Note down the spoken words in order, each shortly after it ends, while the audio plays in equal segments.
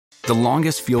The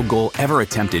longest field goal ever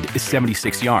attempted is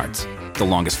 76 yards. The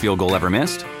longest field goal ever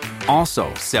missed?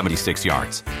 Also 76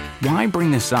 yards. Why bring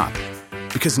this up?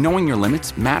 Because knowing your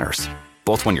limits matters,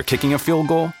 both when you're kicking a field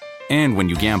goal and when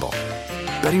you gamble.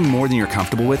 Betting more than you're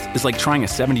comfortable with is like trying a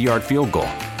 70-yard field goal.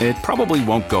 It probably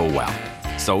won't go well.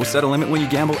 So set a limit when you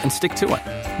gamble and stick to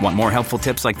it. Want more helpful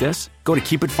tips like this? Go to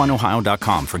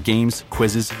keepitfunohio.com for games,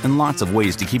 quizzes, and lots of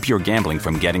ways to keep your gambling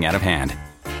from getting out of hand.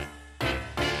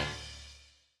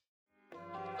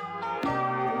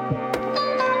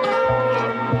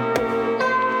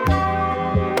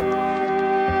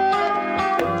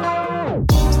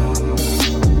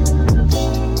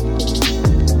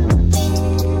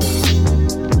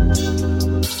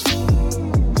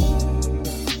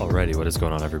 What is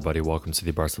going on, everybody? Welcome to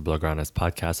the Barca Blaugranes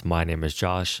podcast. My name is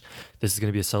Josh. This is going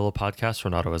to be a solo podcast.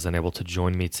 Renato was unable to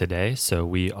join me today, so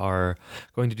we are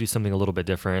going to do something a little bit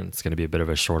different. It's going to be a bit of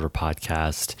a shorter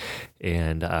podcast,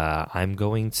 and I'm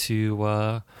going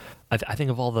to I think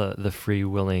of all the Free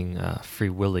Willy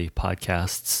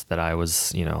podcasts that I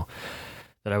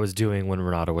was doing when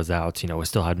Renato was out. We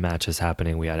still had matches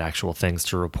happening. We had actual things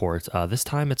to report. This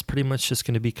time it's pretty much just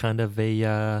going to be kind of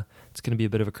it's going to be a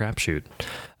bit of a crapshoot.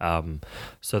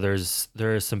 So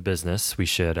there is some business we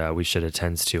should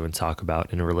attend to and talk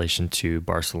about in relation to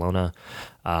Barcelona,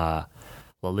 La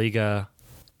Liga,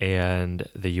 and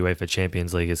the UEFA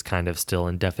Champions League is kind of still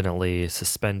indefinitely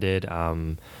suspended.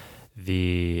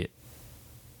 The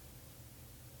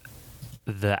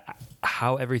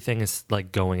how everything is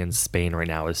like going in Spain right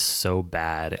now is so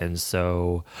bad, and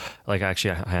so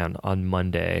actually on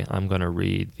Monday I'm going to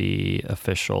read the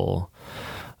official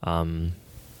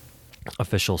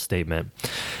statement.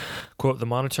 Quote, the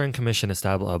monitoring commission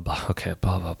established...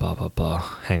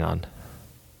 Hang on.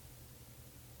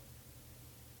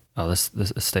 Oh, this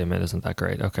statement isn't that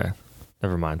great. Okay.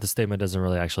 Never mind. The statement doesn't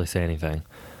really actually say anything.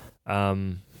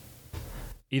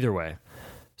 Either way.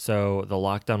 So the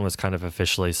lockdown was kind of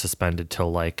officially suspended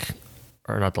till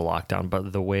or not the lockdown,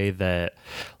 but the way that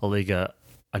La Liga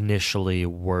initially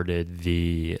worded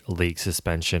the league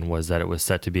suspension was that it was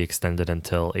set to be extended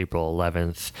until April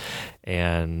 11th,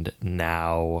 and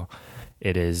now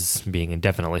it is being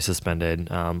indefinitely suspended,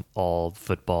 all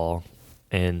football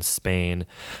in Spain.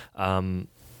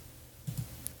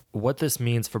 What this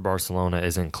means for Barcelona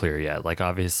isn't clear yet.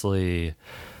 Obviously,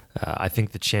 I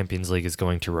think the Champions League is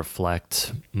going to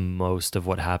reflect most of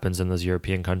what happens in those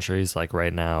European countries.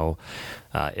 Right now,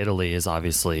 Italy is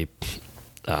obviously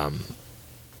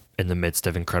in the midst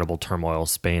of incredible turmoil.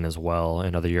 Spain as well,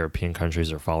 and other European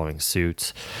countries are following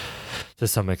suit to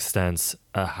some extent.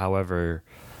 However,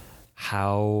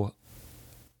 how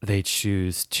they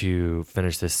choose to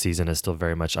finish this season is still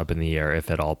very much up in the air,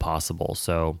 if at all possible.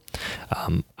 So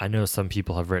I know some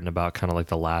people have written about kind of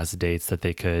the last dates that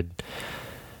they could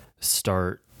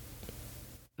start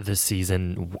the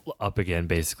season up again,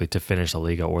 basically to finish the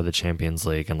Liga or the Champions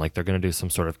League, and they're going to do some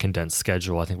sort of condensed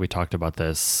schedule. I think we talked about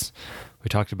this. We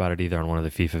talked about it either on one of the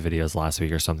FIFA videos last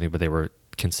week or something, but they were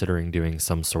considering doing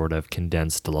some sort of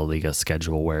condensed La Liga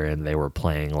schedule wherein they were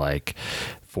playing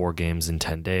 4 games in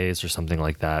 10 days or something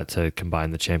like that to combine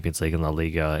the Champions League and La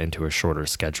Liga into a shorter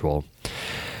schedule.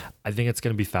 I think it's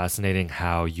going to be fascinating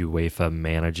how UEFA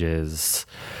manages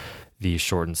the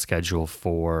shortened schedule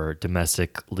for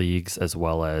domestic leagues as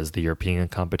well as the European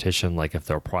competition. If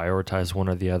they'll prioritize one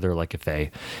or the other, if they,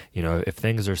 if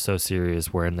things are so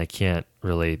serious wherein they can't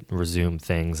really resume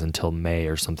things until May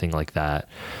or something like that,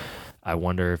 I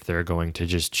wonder if they're going to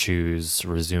just choose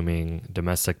resuming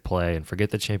domestic play and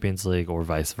forget the Champions League, or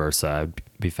vice versa.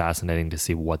 It'd be fascinating to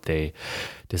see what they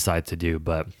decide to do.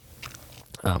 But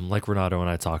like Renato and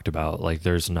I talked about,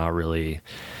 there's not really...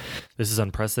 This is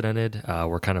unprecedented.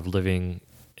 We're kind of living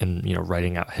and,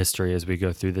 writing out history as we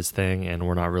go through this thing, and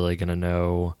we're not really going to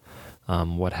know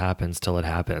what happens till it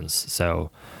happens. So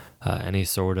any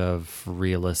sort of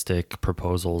realistic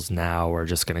proposals now are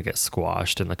just going to get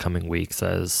squashed in the coming weeks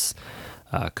as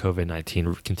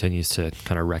COVID-19 continues to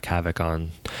kind of wreak havoc on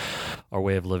our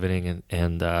way of living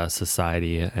and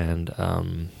society and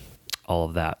all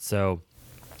of that. So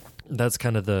that's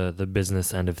kind of the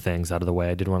business end of things out of the way.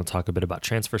 I did want to talk a bit about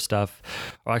transfer stuff.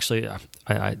 Or actually,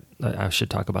 I should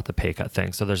talk about the pay cut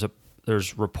thing. So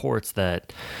there's reports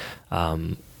that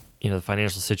the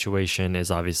financial situation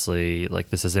is obviously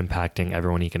this is impacting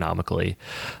everyone economically.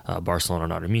 Barcelona are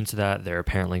not immune to that. They're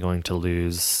apparently going to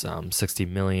lose 60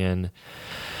 million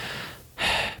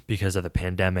because of the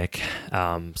pandemic.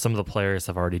 Some of the players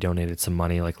have already donated some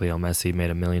money, like Leo Messi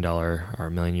made $1 million or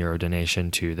 €1 million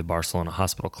donation to the Barcelona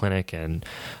Hospital Clinic, and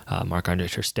Marc-Andre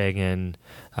ter Stegen.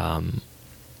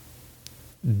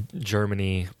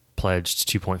 Germany pledged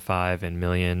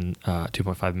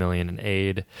 2.5 million in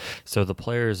aid. So the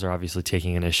players are obviously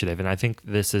taking initiative, and I think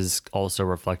this is also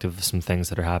reflective of some things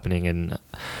that are happening in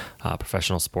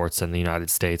professional sports in the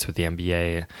United States with the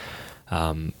NBA.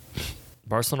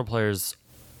 Barcelona players,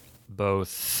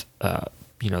 both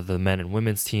the men and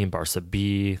women's team, Barca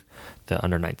B, the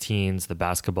under-19s, the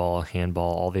basketball,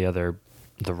 handball, all the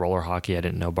roller hockey. I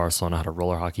didn't know Barcelona had a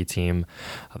roller hockey team.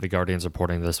 The Guardian's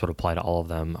reporting this would apply to all of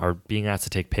them, are being asked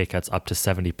to take pay cuts up to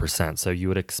 70%. So you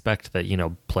would expect that,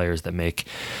 players that make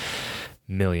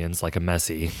millions like a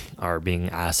Messi are being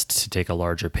asked to take a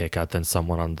larger pay cut than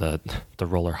someone on the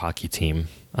roller hockey team.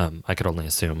 I could only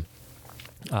assume.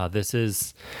 This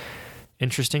is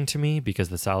interesting to me because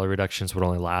the salary reductions would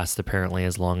only last apparently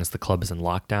as long as the club is in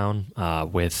lockdown,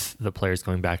 with the players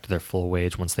going back to their full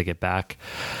wage once they get back.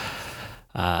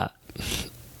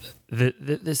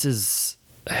 This is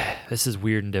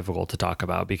weird and difficult to talk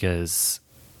about because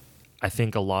I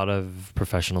think a lot of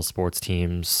professional sports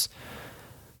teams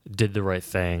did the right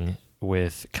thing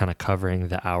with kind of covering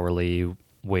the hourly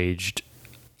waged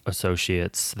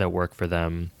associates that work for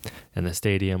them in the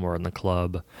stadium or in the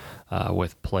club,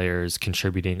 with players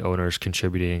contributing, owners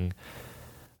contributing.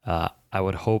 I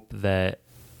would hope that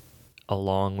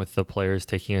along with the players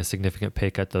taking a significant pay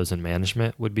cut, those in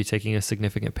management would be taking a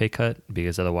significant pay cut,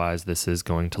 because otherwise this is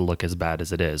going to look as bad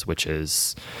as it is, which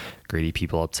is greedy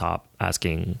people up top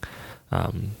asking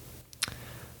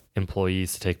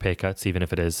employees to take pay cuts, even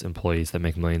if it is employees that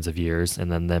make millions of years,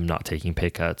 and then them not taking pay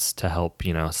cuts to help,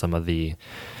 some of the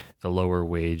lower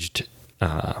waged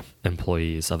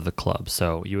employees of the club.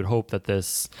 So you would hope that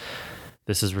this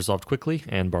is resolved quickly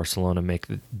and Barcelona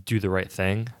do the right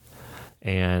thing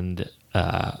and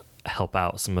help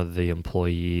out some of the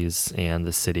employees and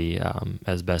the city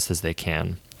as best as they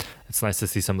can. It's nice to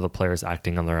see some of the players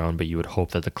acting on their own, but you would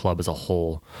hope that the club as a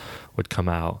whole would come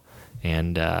out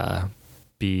and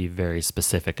be very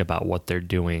specific about what they're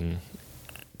doing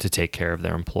to take care of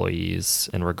their employees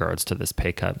in regards to this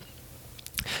pay cut.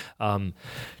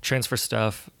 Transfer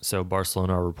stuff. So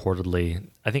Barcelona are reportedly,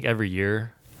 I think every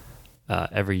year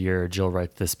Jill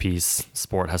writes this piece,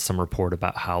 Sport has some report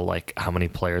about how many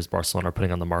players Barcelona are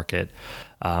putting on the market.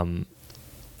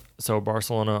 So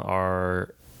Barcelona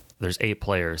there's 8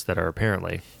 players that are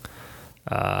apparently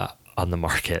on the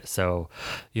market. So,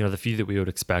 the few that we would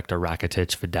expect are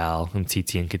Rakitic, Vidal,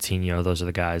 Umtiti, and Coutinho. Those are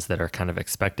the guys that are kind of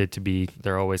expected to be,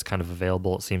 they're always kind of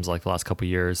available, it seems like, the last couple of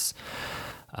years.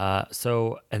 And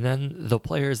then the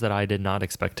players that I did not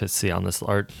expect to see on this,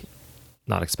 are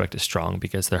not expect as strong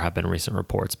because there have been recent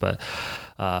reports, but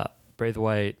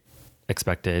Braithwaite,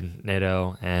 expected,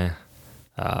 Neto,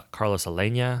 Carlos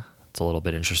Alenya, it's a little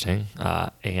bit interesting,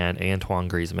 and Antoine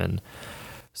Griezmann.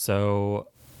 So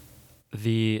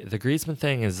the Griezmann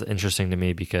thing is interesting to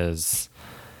me because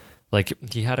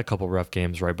he had a couple rough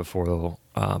games right before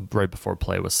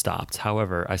play was stopped.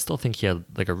 However, I still think he had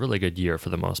a really good year for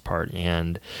the most part,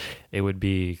 and it would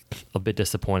be a bit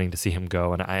disappointing to see him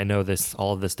go. And I know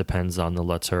all of this depends on the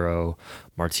Lautaro,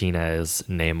 Martinez,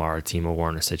 Neymar, Timo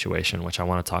Werner situation, which I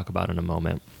want to talk about in a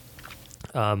moment.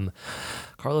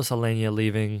 Carlos Alenya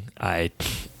leaving, I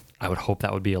would hope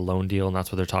that would be a loan deal, and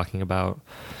that's what they're talking about.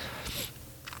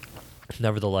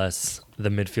 Nevertheless, the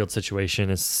midfield situation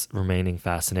is remaining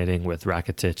fascinating with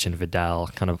Rakitic and Vidal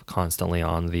kind of constantly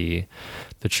on the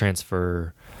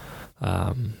transfer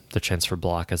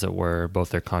block, as it were. Both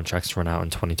their contracts run out in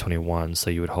 2021, so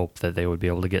you would hope that they would be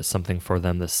able to get something for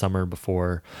them this summer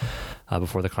before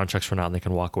the contracts run out and they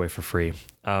can walk away for free.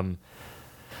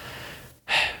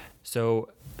 So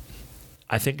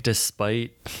I think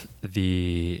despite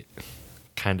the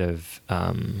kind of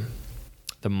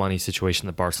the money situation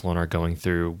that Barcelona are going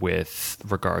through with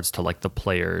regards to the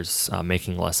players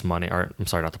making less money, or I'm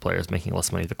sorry, not the players making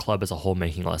less money, the club as a whole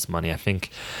making less money, I think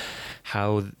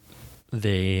how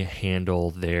they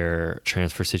handle their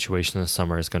transfer situation this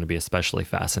summer is going to be especially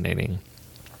fascinating.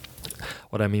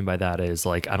 What I mean by that is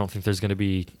I don't think there's going to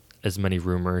be as many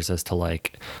rumors as to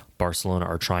Barcelona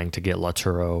are trying to get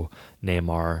Lautaro,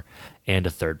 Neymar, and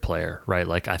a third player, right?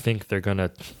 I think they're going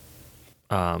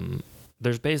to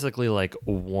there's basically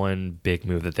one big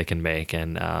move that they can make.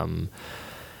 And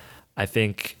I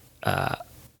think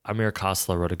Amir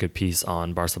Khosla wrote a good piece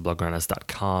on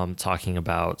BarcaBlaugranas.com talking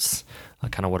about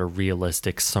kind of what a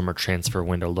realistic summer transfer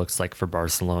window looks like for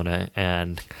Barcelona.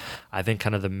 And I think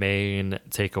kind of the main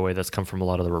takeaway that's come from a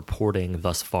lot of the reporting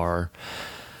thus far,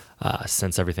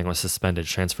 since everything was suspended,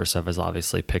 transfer stuff has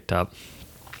obviously picked up.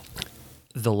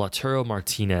 The Lautaro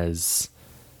Martinez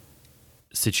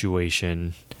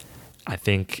situation, I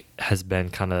think, has been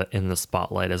kind of in the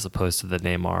spotlight as opposed to the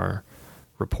Neymar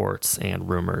reports and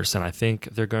rumors. And I think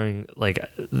they're going, like,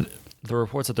 the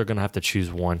reports that they're going to have to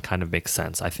choose one kind of makes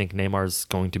sense. I think Neymar's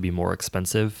going to be more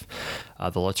expensive.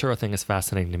 The Lautaro thing is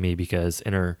fascinating to me because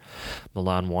Inter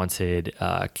Milan wanted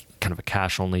kind of a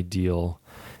cash-only deal,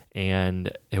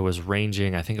 and it was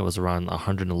ranging, I think it was around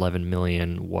 111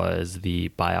 million was the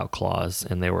buyout clause,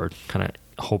 and they were kind of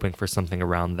hoping for something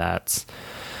around that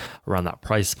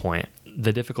price point.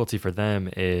 The difficulty for them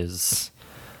is,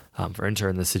 for Inter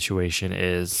in this situation,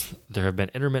 is there have been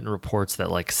intermittent reports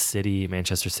that like City,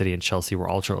 Manchester City, and Chelsea were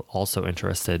also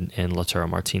interested in Lautaro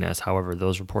Martinez. However,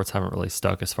 those reports haven't really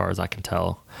stuck as far as I can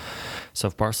tell. So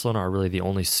if Barcelona are really the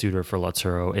only suitor for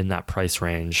Lautaro in that price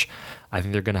range, I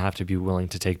think they're going to have to be willing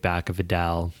to take back a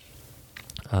Vidal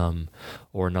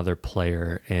or another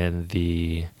player in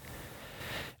the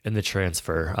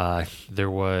transfer. There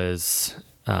was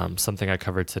something I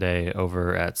covered today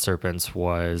over at Serpents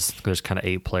was there's kind of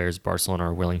 8 players Barcelona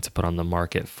are willing to put on the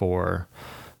market for.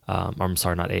 I'm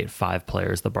sorry, not 8, 5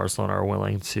 players that Barcelona are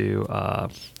willing to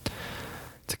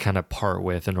kind of part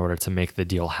with in order to make the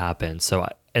deal happen. So,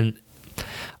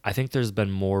 I think there's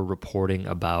been more reporting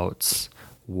about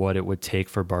what it would take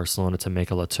for Barcelona to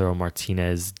make a Lautaro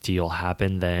Martinez deal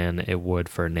happen than it would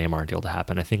for a Neymar deal to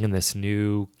happen. I think in this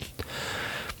new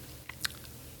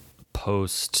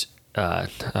post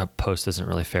isn't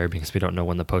really fair because we don't know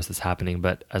when the post is happening,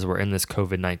 but as we're in this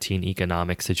COVID-19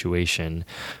 economic situation,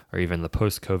 or even the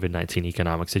post-COVID-19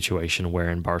 economic situation,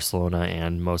 wherein Barcelona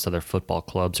and most other football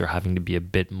clubs are having to be a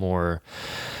bit more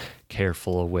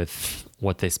careful with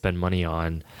what they spend money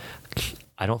on,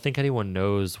 I don't think anyone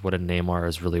knows what a Neymar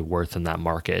is really worth in that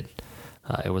market.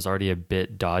 It was already a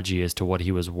bit dodgy as to what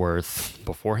he was worth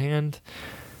beforehand.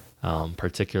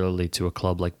 Particularly to a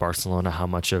club like Barcelona, how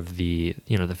much of the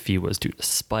fee was due to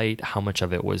spite, how much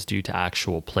of it was due to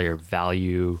actual player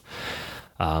value.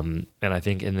 And I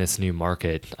think in this new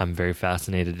market, I'm very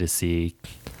fascinated to see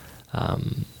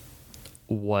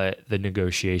what the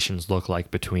negotiations look like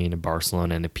between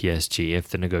Barcelona and the PSG, if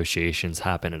the negotiations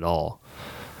happen at all.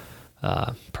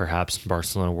 Perhaps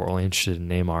Barcelona were only interested in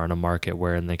Neymar in a market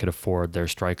wherein they could afford their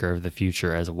striker of the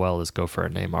future as well as go for a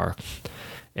Neymar.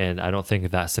 And I don't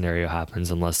think that scenario happens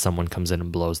unless someone comes in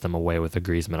and blows them away with a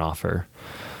Griezmann offer,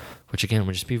 which again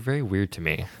would just be very weird to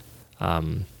me.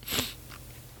 And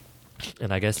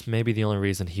I guess maybe the only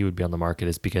reason he would be on the market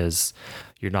is because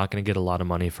you're not going to get a lot of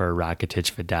money for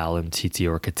Rakitic, Vidal, and Titi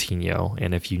or Coutinho.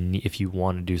 And if you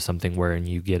want to do something wherein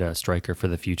you get a striker for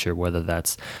the future, whether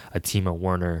that's a Timo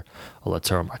Werner, a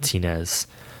Lautaro Martinez,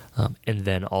 and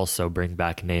then also bring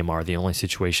back Neymar. The only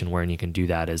situation wherein you can do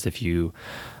that is if you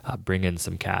bring in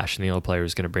some cash, and the only player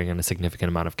who's going to bring in a significant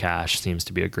amount of cash seems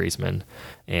to be a Griezmann,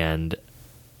 and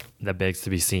that begs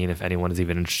to be seen if anyone is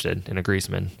even interested in a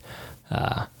Griezmann.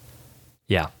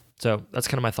 So that's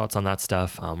kind of my thoughts on that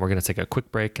stuff. We're going to take a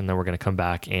quick break, and then we're going to come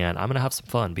back, and I'm going to have some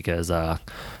fun because I'm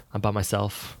by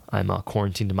myself. I'm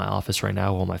quarantined in my office right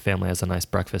now while my family has a nice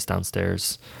breakfast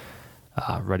downstairs,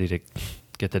 ready to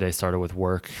get the day started with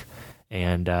work.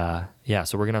 And so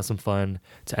we're going to have some fun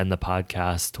to end the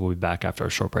podcast. We'll be back after a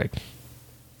short break.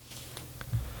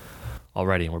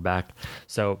 Alrighty, we're back.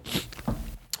 So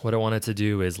what I wanted to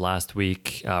do is last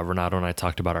week, Renato and I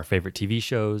talked about our favorite TV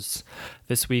shows.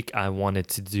 This week, I wanted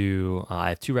to do, I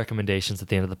have 2 recommendations at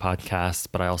the end of the podcast,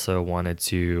 but I also wanted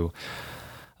to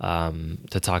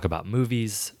talk about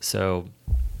movies. So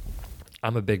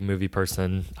I'm a big movie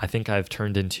person. I think I've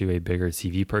turned into a bigger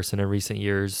TV person in recent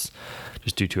years,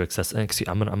 just due to excess.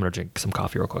 I'm gonna drink some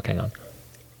coffee real quick. Hang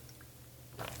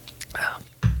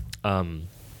on.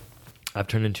 I've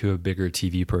turned into a bigger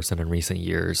TV person in recent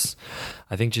years.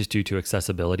 I think just due to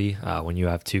accessibility. When you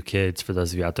have 2 kids, for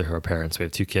those of you out there who are parents, we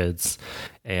have 2 kids,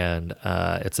 and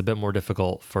it's a bit more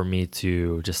difficult for me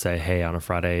to just say, hey, on a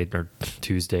Friday or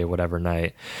Tuesday, whatever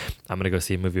night, I'm going to go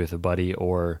see a movie with a buddy,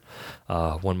 or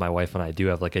when my wife and I do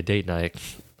have like a date night,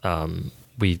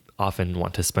 we often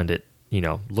want to spend it,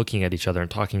 looking at each other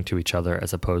and talking to each other,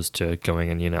 as opposed to going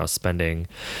and, spending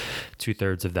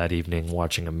 2/3 of that evening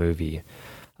watching a movie.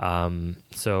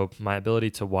 So my ability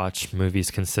to watch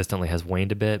movies consistently has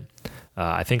waned a bit.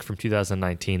 I think from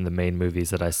 2019, the main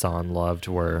movies that I saw and loved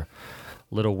were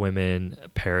Little Women,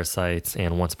 Parasites,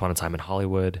 and Once Upon a Time in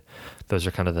Hollywood. Those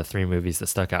are kind of the 3 movies that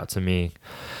stuck out to me.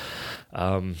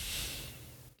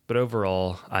 But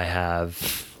overall, I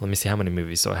have, let me see, how many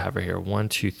movies do I have right here? 1,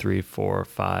 2, 3, 4,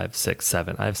 5, 6,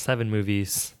 7. I have 7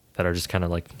 movies that are just kind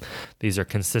of like, these are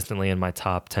consistently in my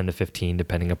top 10 to 15,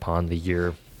 depending upon the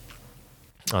year.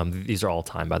 These are all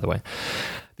time, by the way.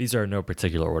 These are in no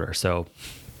particular order. So,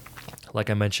 like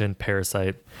I mentioned,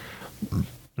 Parasite,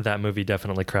 that movie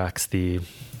definitely cracks the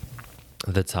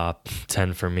top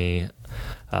 10 for me.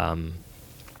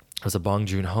 It was a Bong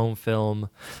Joon-ho film.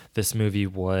 This movie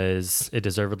it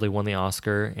deservedly won the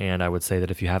Oscar, and I would say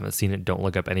that if you haven't seen it, don't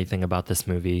look up anything about this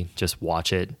movie. Just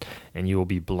watch it, and you will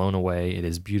be blown away. It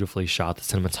is beautifully shot. The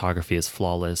cinematography is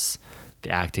flawless.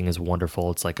 The acting is wonderful.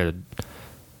 It's like a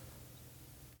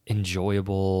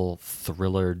enjoyable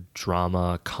thriller,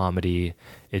 drama, comedy.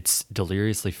 It's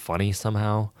deliriously funny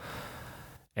somehow.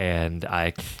 And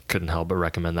I couldn't help but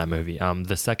recommend that movie.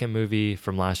 The second movie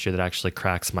from last year that actually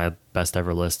cracks my best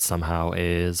ever list somehow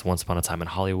is Once Upon a Time in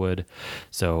Hollywood.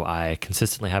 So I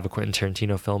consistently have a Quentin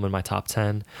Tarantino film in my top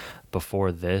 10.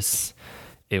 Before this,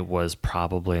 it was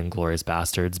probably Inglourious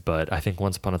Basterds, but I think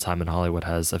Once Upon a Time in Hollywood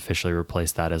has officially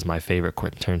replaced that as my favorite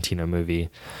Quentin Tarantino movie.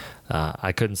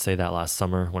 I couldn't say that last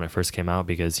summer when it first came out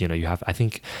because, I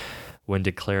think when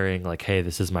declaring like, hey,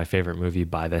 this is my favorite movie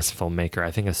by this filmmaker, I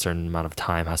think a certain amount of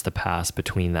time has to pass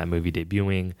between that movie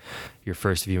debuting, your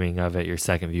first viewing of it, your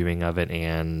second viewing of it,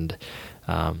 and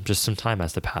just some time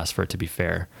has to pass for it to be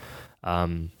fair.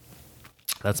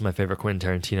 That's my favorite Quentin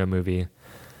Tarantino movie.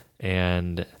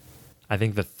 And I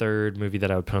think the third movie that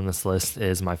I would put on this list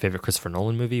is my favorite Christopher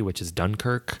Nolan movie, which is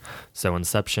Dunkirk. So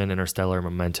Inception, Interstellar,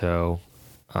 Memento,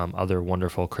 other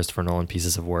wonderful Christopher Nolan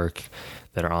pieces of work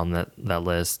that are on that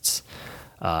list.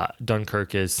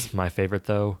 Dunkirk is my favorite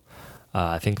though.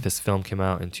 I think this film came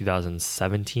out in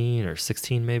 2017 or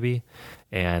 16 maybe,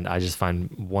 and I just find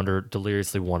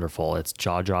deliriously wonderful. It's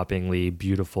jaw-droppingly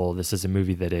beautiful. This is a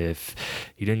movie that if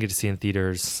you didn't get to see in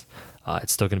theaters,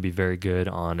 it's still going to be very good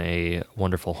on a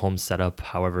wonderful home setup.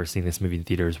 However, seeing this movie in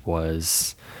theaters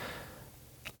was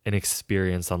an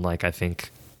experience unlike I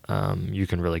think you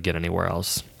can really get anywhere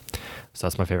else. So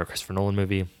that's my favorite Christopher Nolan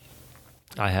movie.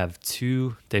 I have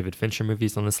 2 David Fincher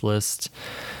movies on this list,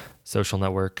 Social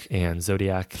Network and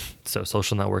Zodiac. So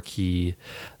Social Network,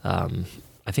 I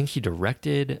think he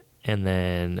directed, and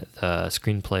then the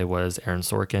screenplay was Aaron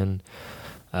Sorkin.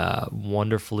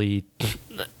 Wonderfully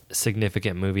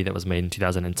significant movie that was made in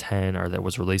 2010, or that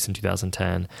was released in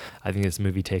 2010. I think this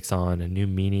movie takes on a new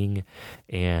meaning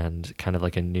and kind of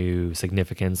like a new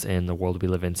significance in the world we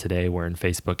live in today, wherein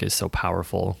Facebook is so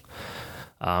powerful.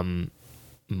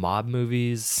 Mob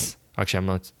movies, actually I'm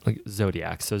not like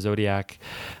Zodiac. So Zodiac,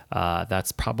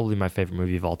 that's probably my favorite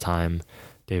movie of all time.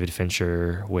 David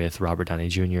Fincher with Robert Downey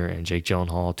Jr. and Jake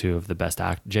Gyllenhaal, 2 of the best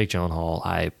Jake Gyllenhaal,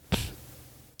 I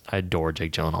adore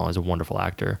Jake Gyllenhaal. He's a wonderful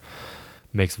actor.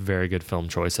 Makes very good film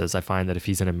choices. I find that if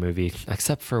he's in a movie,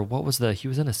 except for he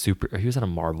was in a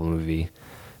Marvel movie,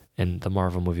 and the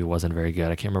Marvel movie wasn't very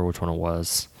good. I can't remember which one it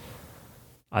was.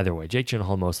 Either way, Jake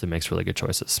Gyllenhaal mostly makes really good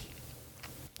choices.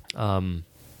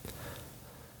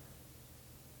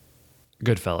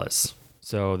 Goodfellas.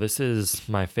 So this is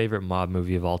my favorite mob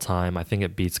movie of all time. I think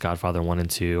it beats Godfather 1 and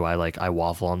 2. I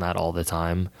waffle on that all the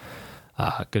time.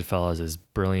 Goodfellas is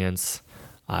brilliance.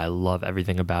 I love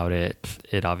everything about it.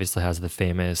 It obviously has the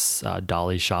famous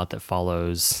dolly shot that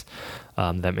follows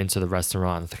them into the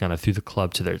restaurant, kind of through the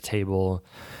club to their table.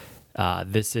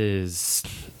 It's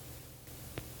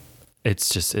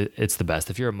the best.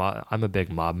 If you're I'm a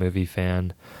big mob movie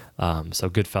fan. So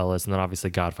Goodfellas, and then obviously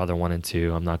Godfather 1 and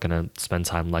 2. I'm not going to spend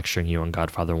time lecturing you on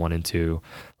Godfather 1 and 2.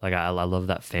 Like I love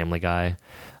that Family Guy.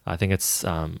 I think it's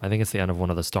the end of one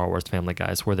of the Star Wars Family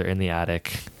Guys where they're in the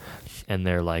attic and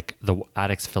they're like, the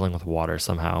attic's filling with water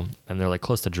somehow, and they're like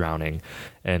close to drowning.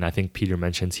 And I think Peter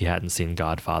mentions he hadn't seen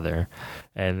Godfather,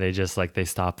 and they just like, they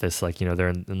stop this, like, they're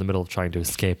in the middle of trying to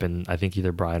escape. And I think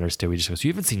either Brian or Stewie just goes,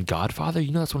 "You haven't seen Godfather?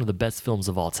 That's one of the best films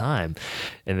of all time."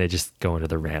 And they just go into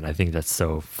the rant. I think that's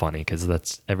so funny because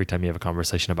that's every time you have a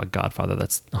conversation about Godfather,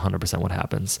 that's 100% what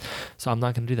happens. So I'm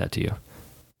not going to do that to you.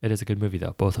 It is a good movie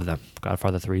though, both of them.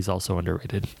 Godfather 3 is also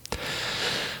underrated.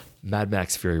 Mad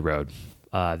Max Fury Road.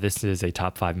 This is a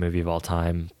top 5 movie of all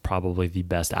time, probably the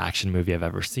best action movie I've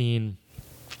ever seen.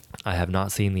 I have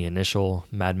not seen the initial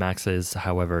Mad Maxes.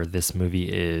 However, this movie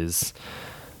is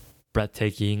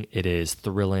breathtaking. It is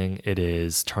thrilling. It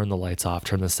is turn the lights off,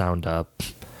 turn the sound up,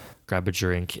 grab a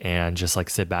drink, and just like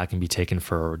sit back and be taken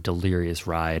for a delirious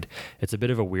ride. It's a bit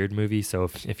of a weird movie, so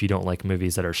if you don't like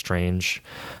movies that are strange,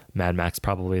 Mad Max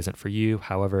probably isn't for you.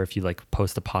 However, if you like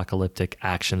post-apocalyptic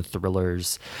action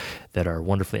thrillers that are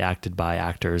wonderfully acted by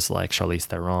actors like Charlize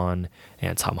Theron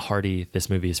and Tom Hardy, this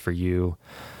movie is for you.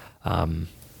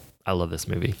 I love this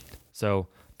movie. So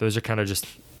those are kind of just,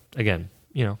 again,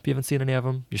 if you haven't seen any of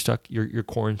them, you're stuck, you're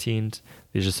quarantined.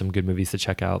 These are some good movies to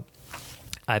check out.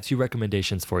 I have 2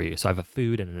 recommendations for you. So I have a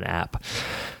food and an app.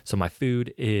 So my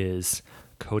food is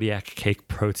Kodiak Cake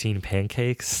Protein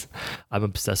Pancakes. I'm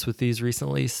obsessed with these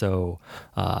recently. So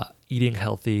eating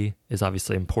healthy is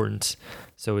obviously important.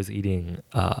 So is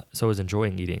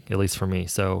enjoying eating, at least for me.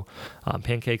 So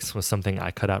pancakes was something I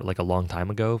cut out like a long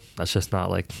time ago. That's just not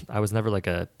like, I was never like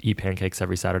a eat pancakes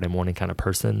every Saturday morning kind of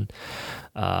person.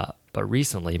 But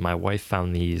recently my wife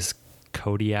found these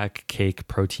Kodiak cake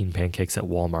protein pancakes at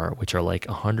Walmart, which are like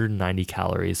 190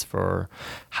 calories for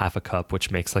half a cup,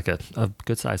 which makes like a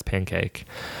good sized pancake.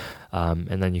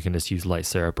 And then you can just use light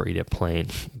syrup or eat it plain,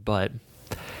 but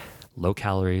low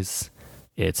calories,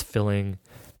 it's filling,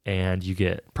 and you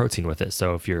get protein with it.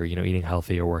 So if you're, eating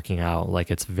healthy or working out,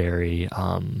 like it's very,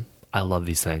 I love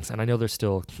these things. And I know there's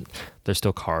still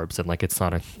carbs, and like, it's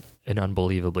not an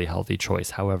unbelievably healthy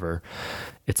choice. However,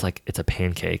 it's a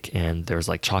pancake, and there's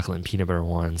like chocolate and peanut butter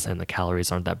ones, and the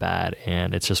calories aren't that bad,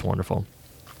 and it's just wonderful.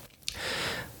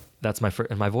 That's my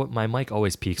first, and my mic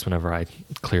always peaks whenever I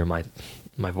clear my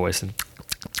voice, and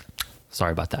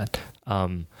sorry about that.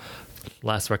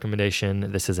 Last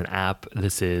recommendation, this is an app.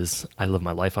 I live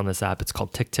my life on this app. It's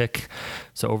called TickTick.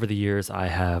 So over the years, I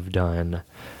have done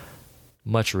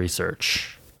much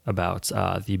research about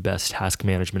the best task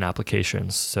management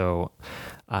applications. So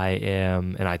I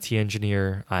am an IT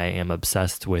engineer. I am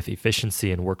obsessed with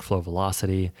efficiency and workflow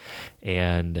velocity,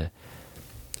 and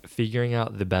figuring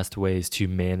out the best ways to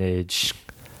manage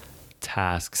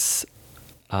tasks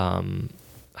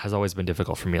has always been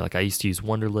difficult for me. Like, I used to use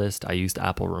Wunderlist, I used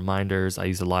Apple Reminders, I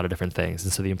used a lot of different things.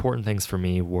 And so the important things for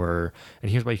me were,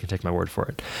 and here's why you can take my word for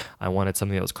it, I wanted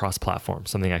something that was cross-platform,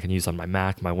 something I can use on my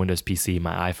Mac, my Windows PC,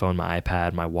 my iPhone, my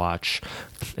iPad, my watch.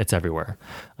 It's everywhere.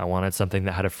 I wanted something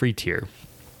that had a free tier.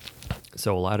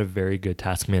 So a lot of very good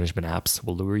task management apps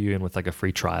will lure you in with like a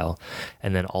free trial,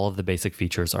 and then all of the basic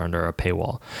features are under a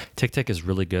paywall. TickTick is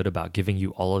really good about giving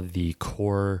you all of the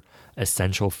core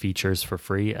essential features for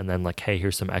free, and then like, hey,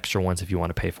 here's some extra ones if you want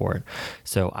to pay for it.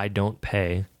 So I don't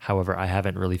pay. However, I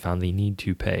haven't really found the need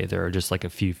to pay. There are just like a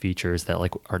few features that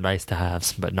like are nice to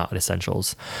have, but not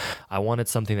essentials. I wanted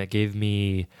something that gave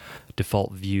me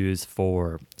default views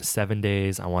for 7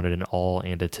 days. I wanted an all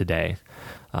and a today.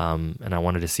 And I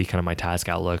wanted to see kind of my task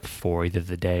outlook for either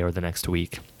the day or the next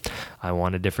week. I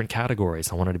wanted different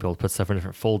categories. I wanted to be able to put stuff in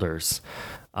different folders,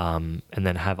 and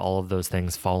then have all of those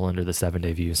things fall under the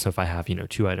 7-day view. So if I have,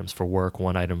 2 items for work,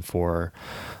 1 item for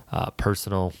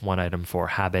personal, 1 item for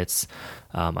habits,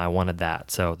 I wanted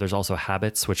that. So there's also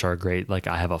habits, which are great. Like,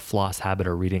 I have a floss habit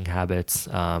or reading habits,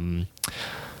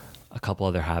 a couple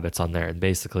other habits on there, and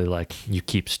basically like you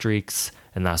keep streaks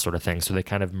and that sort of thing. So they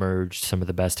kind of merged some of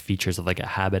the best features of like a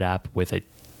habit app with a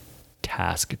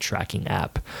task tracking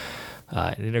app.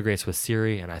 It integrates with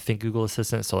Siri and I think Google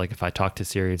Assistant. So like if I talk to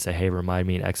Siri and say, hey, remind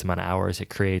me in X amount of hours, it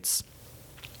creates,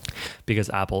 because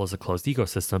Apple is a closed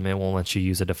ecosystem, it won't let you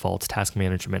use a default task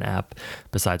management app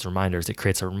besides reminders. It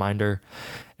creates a reminder,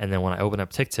 and then when I open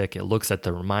up TickTick, it looks at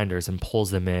the reminders and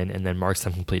pulls them in and then marks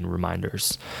them complete in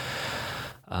reminders.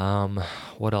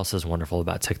 What else is wonderful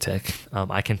about TickTick?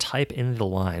 I can type in the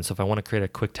line. So if I want to create a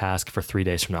quick task for 3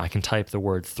 days from now, I can type the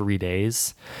word 3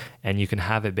 days, and you can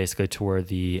have it basically to where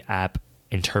the app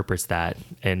interprets that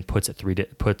and puts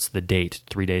the date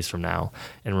 3 days from now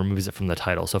and removes it from the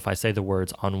title. So if I say the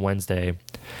words on Wednesday,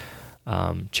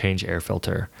 change air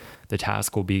filter, the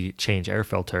task will be change air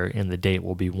filter and the date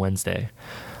will be Wednesday.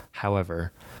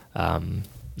 However,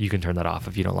 you can turn that off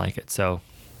if you don't like it. So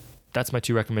that's my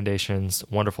 2 recommendations.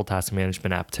 Wonderful task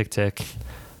management app, TickTick,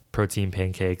 protein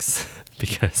pancakes,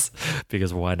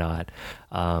 because why not?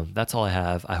 That's all I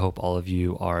have. I hope all of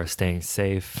you are staying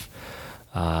safe.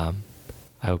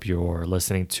 I hope you're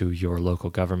listening to your local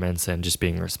governments and just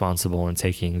being responsible and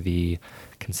taking the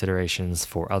considerations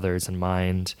for others in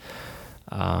mind.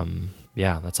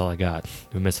 Yeah, that's all I got.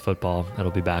 We miss football. It'll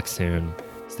be back soon.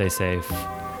 Stay safe,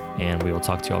 and we will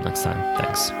talk to you all next time.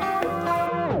 Thanks.